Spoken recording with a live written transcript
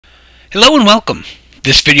Hello and welcome.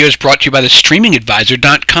 This video is brought to you by the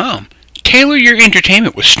StreamingAdvisor.com. Tailor your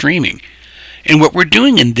entertainment with streaming. And what we're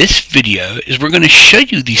doing in this video is we're going to show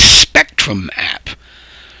you the Spectrum app.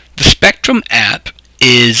 The Spectrum app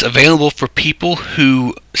is available for people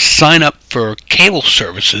who sign up for cable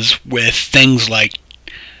services with things like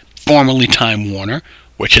formerly Time Warner,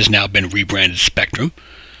 which has now been rebranded Spectrum.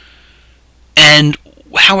 And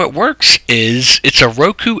how it works is it's a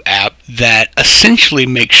Roku app that essentially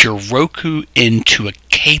makes your Roku into a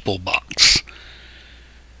cable box.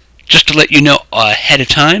 Just to let you know ahead of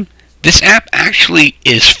time, this app actually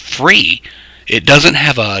is free. It doesn't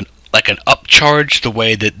have an upcharge the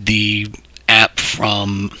way that the app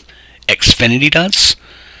from Xfinity does.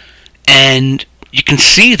 And you can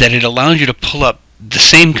see that it allows you to pull up the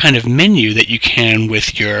same kind of menu that you can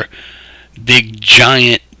with your big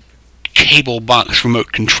giant cable box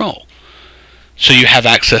remote control. So you have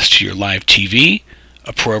access to your live TV,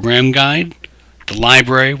 a program guide, the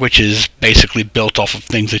library, which is basically built off of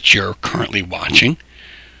things that you're currently watching,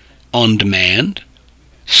 on demand,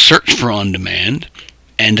 search for on demand,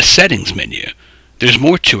 and a settings menu. There's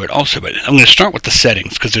more to it also, but I'm going to start with the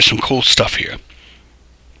settings because there's some cool stuff here.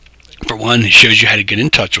 For one, it shows you how to get in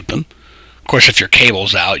touch with them. Of course, if your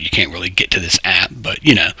cable's out, you can't really get to this app, but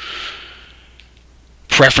you know.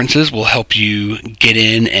 Preferences will help you get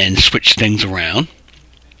in and switch things around,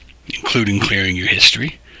 including clearing your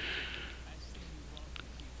history.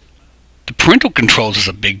 The parental controls is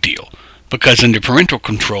a big deal because under parental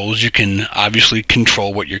controls you can obviously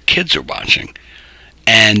control what your kids are watching,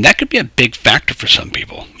 and that could be a big factor for some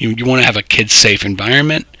people. You want to have a kid-safe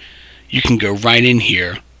environment, you can go right in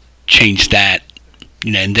here, change that,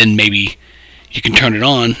 and then maybe you can turn it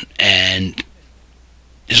on, and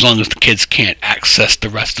as long as the kids can't access the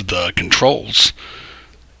rest of the controls,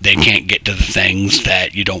 they can't get to the things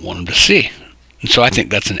that you don't want them to see. And so I think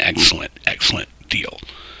that's an excellent deal.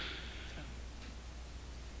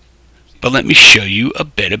 But let me show you a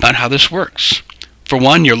bit about how this works. For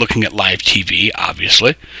one, you're looking at live TV,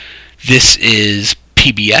 obviously. This is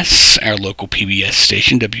PBS, our local PBS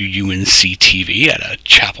station, WUNC-TV at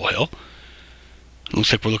Chapel Hill.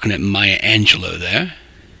 Looks like we're looking at Maya Angelou there.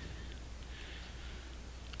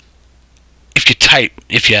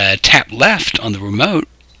 If you tap left on the remote,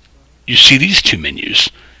 you see these two menus.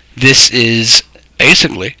 This is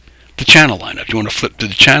basically the channel lineup. You want to flip through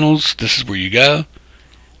the channels, this is where you go.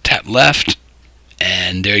 Tap left,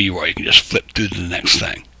 and there you are. You can just flip through to the next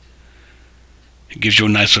thing. It gives you a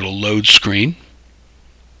nice little load screen,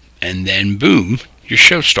 and then boom, your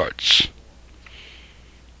show starts.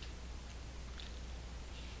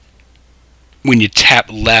 When you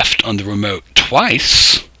tap left on the remote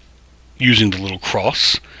twice, using the little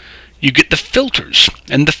cross, you get the filters.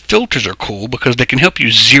 And the filters are cool because they can help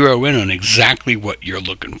you zero in on exactly what you're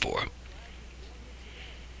looking for.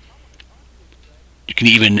 You can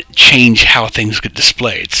even change how things get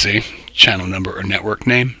displayed, see? Channel number or network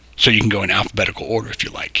name. So you can go in alphabetical order if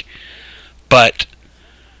you like. But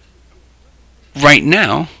right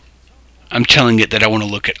now, I'm telling it that I want to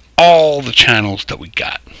look at all the channels that we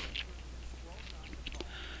got.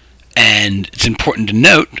 And it's important to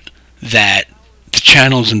note that the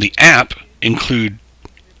channels in the app include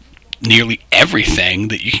nearly everything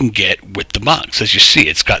that you can get with the box. As you see,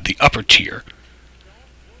 it's got the upper tier.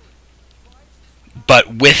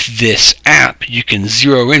 But with this app, you can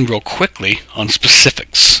zero in real quickly on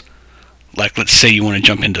specifics. Like, let's say you want to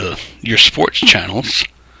jump into your sports channels.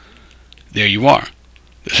 There you are.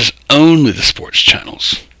 This is only the sports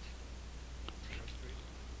channels.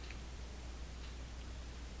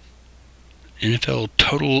 NFL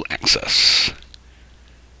Total Access.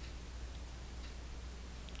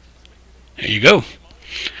 There you go.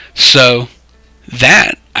 So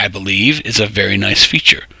that, I believe, is a very nice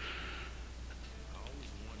feature.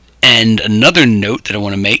 And another note that I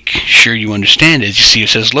want to make sure you understand is, you see it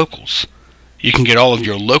says locals. You can get all of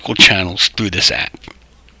your local channels through this app.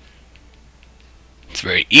 It's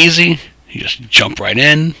very easy. You just jump right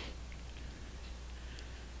in.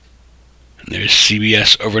 And there's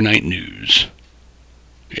CBS Overnight News.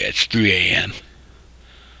 Yeah, it's 3 a.m.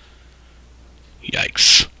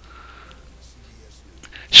 Yikes.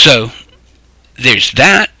 So, there's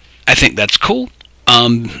that. I think that's cool.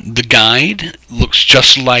 The guide looks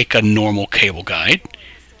just like a normal cable guide.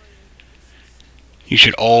 You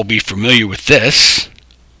should all be familiar with this.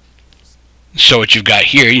 So what you've got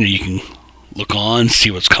here, you can look on, see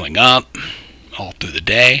what's coming up all through the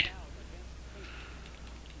day.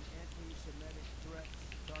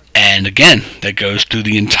 And again, that goes through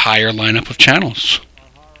the entire lineup of channels.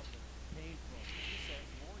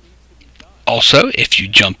 Also, if you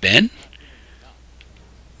jump in,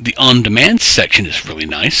 The on-demand section is really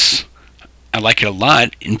nice. I like it a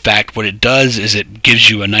lot. In fact, what it does is it gives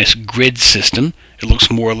you a nice grid system. It looks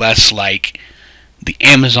more or less like the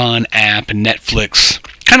Amazon app and Netflix,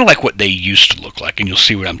 kind of like what they used to look like, and you'll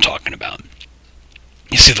see what I'm talking about.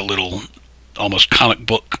 You see the little, almost comic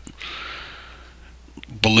book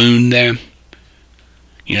balloon there?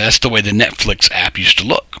 You know, that's the way the Netflix app used to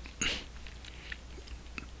look.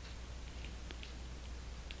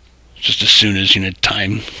 Just as soon as, you know,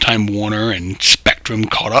 Time Warner and Spectrum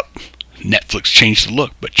caught up, Netflix changed the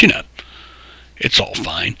look, but you know, it's all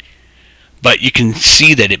fine. But you can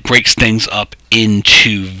see that it breaks things up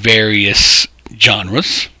into various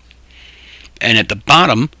genres. And at the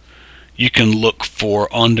bottom, you can look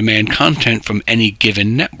for on-demand content from any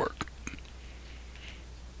given network.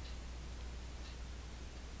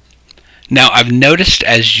 Now, I've noticed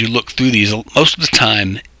as you look through these, most of the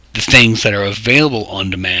time, the things that are available on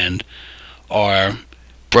demand are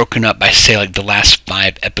broken up by, say, like the last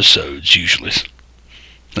 5 episodes, usually.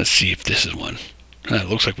 Let's see if this is one. It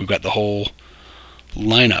looks like we've got the whole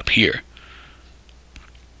lineup here.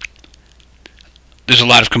 There's a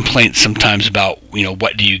lot of complaints sometimes about, you know,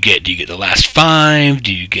 what do you get? Do you get the last 5?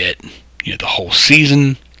 Do you get, you know, the whole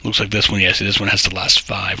season? Looks like this one, yes, this one has the last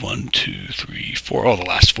 5. 1, 2, 3, 4. Oh, the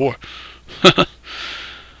last 4.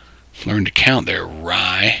 Learn to count there,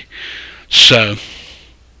 Rye. So,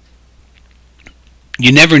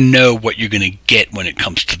 you never know what you're going to get when it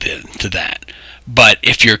comes to that. But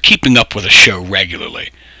if you're keeping up with a show regularly,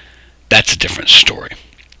 that's a different story.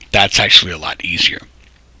 That's actually a lot easier.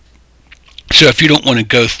 So if you don't want to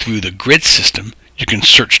go through the grid system, you can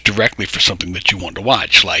search directly for something that you want to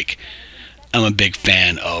watch. Like, I'm a big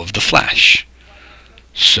fan of The Flash.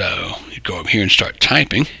 So you go up here and start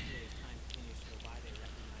typing.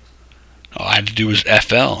 All I had to do was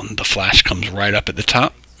FL, and The Flash comes right up at the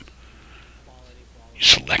top. You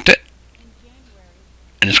select it,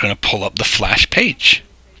 and it's going to pull up the Flash page.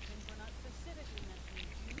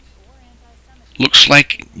 Looks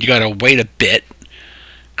like you got to wait a bit,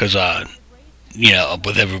 because you know,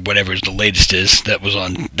 whatever the latest is,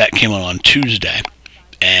 that came on Tuesday,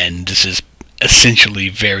 and this is essentially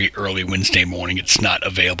very early Wednesday morning. It's not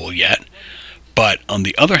available yet, but on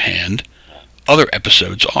the other hand, other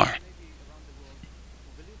episodes are.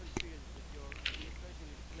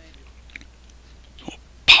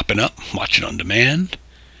 Popping up, watch it on demand.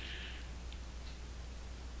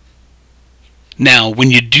 Now, when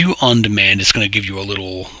you do on demand, it's going to give you a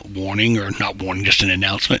little warning, or not warning, just an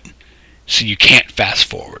announcement. So you can't fast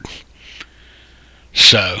forward.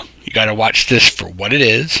 So you got to watch this for what it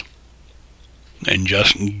is, and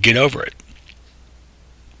just get over it.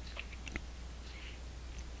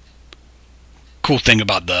 Cool thing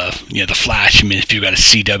about the Flash. I mean, if you've got a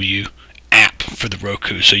CW app for the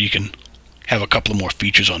Roku, so you can have a couple of more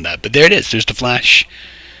features on that. But there it is. There's the Flash.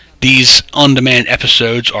 These on-demand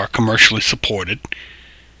episodes are commercially supported.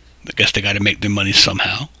 I guess they got to make their money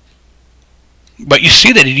somehow. But you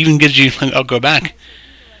see that it even gives you, I'll go back,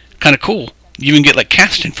 kind of cool. You even get like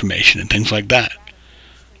cast information and things like that.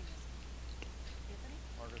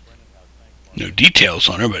 No details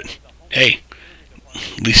on her, but hey,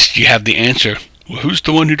 at least you have the answer. Well, who's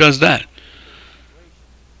the one who does that?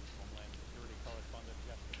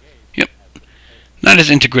 Yep. Not as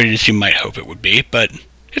integrated as you might hope it would be, but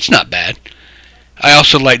it's not bad. I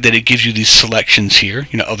also like that it gives you these selections here,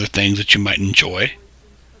 you know, other things that you might enjoy.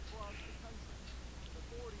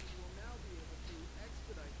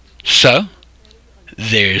 So,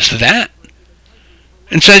 there's that.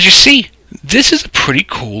 And so as you see, this is a pretty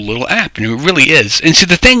cool little app, and it really is. And see,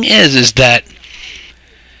 the thing is that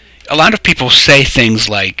a lot of people say things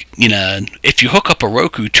like, you know, if you hook up a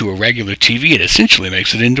Roku to a regular TV, it essentially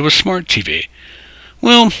makes it into a smart TV.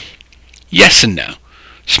 Well, yes and no.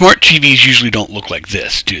 Smart TVs usually don't look like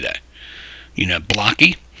this, do they? You know,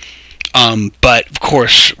 blocky. But, of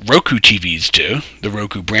course, Roku TVs do, the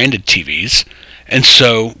Roku branded TVs. And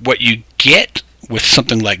so what you get with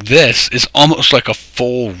something like this is almost like a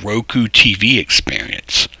full Roku TV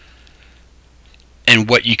experience. And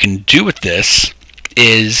what you can do with this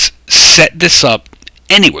is set this up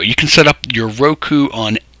anywhere. You can set up your Roku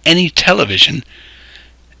on any television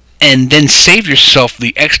and then save yourself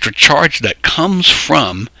the extra charge that comes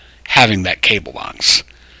from having that cable box.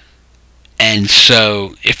 And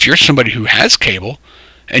so if you're somebody who has cable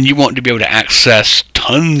and you want to be able to access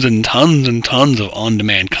tons and tons and tons of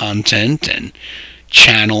on-demand content and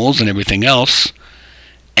channels and everything else,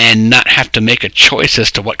 and not have to make a choice as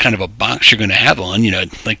to what kind of a box you're going to have on, you know,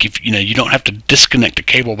 like if you don't have to disconnect the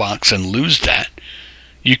cable box and lose that.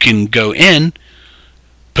 You can go in,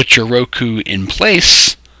 put your Roku in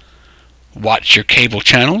place, watch your cable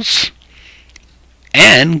channels,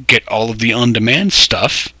 and get all of the on-demand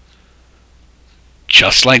stuff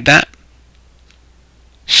just like that.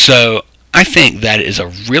 So I think that is a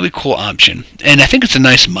really cool option, and I think it's a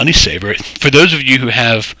nice money saver. For those of you who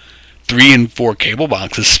have 3 and 4 cable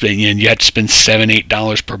boxes, and you have to spend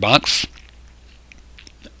 $7-8 per box,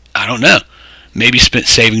 I don't know. Maybe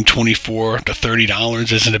saving $24 to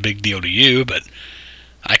 $30 isn't a big deal to you, but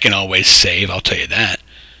I can always save, I'll tell you that.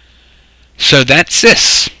 So that's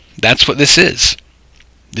this. That's what this is.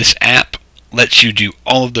 This app lets you do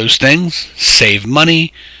all of those things, save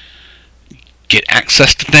money, get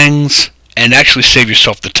access to things, and actually save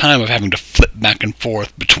yourself the time of having to flip back and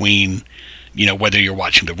forth between, whether you're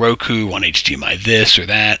watching the Roku on HDMI this or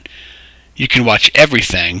that. You can watch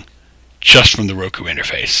everything just from the Roku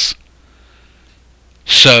interface.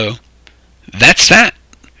 So that's that.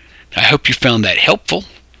 I hope you found that helpful.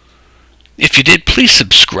 If you did, please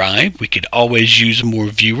subscribe. We could always use more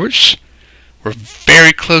viewers. We're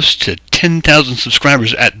very close to 10,000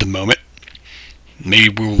 subscribers at the moment. Maybe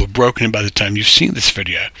we will have broken it by the time you've seen this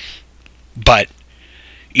video. But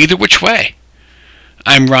either which way,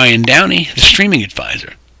 I'm Ryan Downey, the Streaming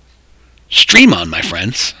Advisor. Stream on, my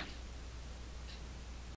friends.